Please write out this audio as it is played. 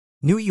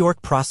New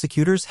York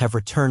prosecutors have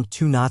returned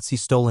 2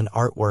 Nazi-stolen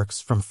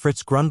artworks from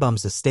Fritz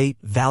Grunbaum's estate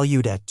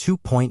valued at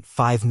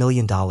 $2.5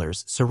 million,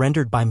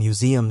 surrendered by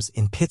museums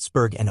in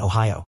Pittsburgh and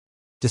Ohio.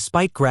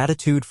 Despite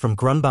gratitude from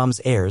Grunbaum's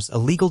heirs, a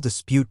legal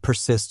dispute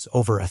persists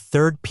over a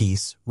third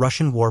piece,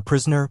 Russian War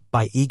Prisoner,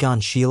 by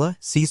Egon Schiele,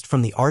 seized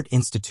from the Art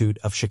Institute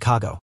of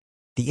Chicago.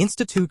 The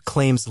institute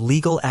claims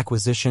legal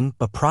acquisition,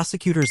 but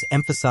prosecutors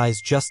emphasize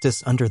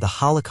justice under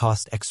the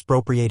Holocaust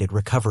Expropriated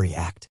Recovery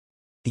Act.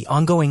 The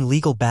ongoing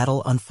legal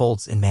battle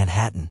unfolds in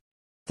Manhattan.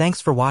 Thanks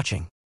for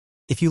watching.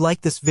 If you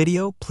like this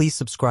video, please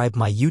subscribe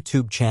my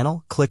YouTube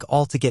channel, click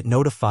all to get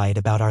notified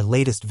about our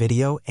latest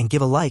video, and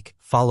give a like,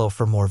 follow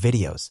for more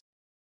videos.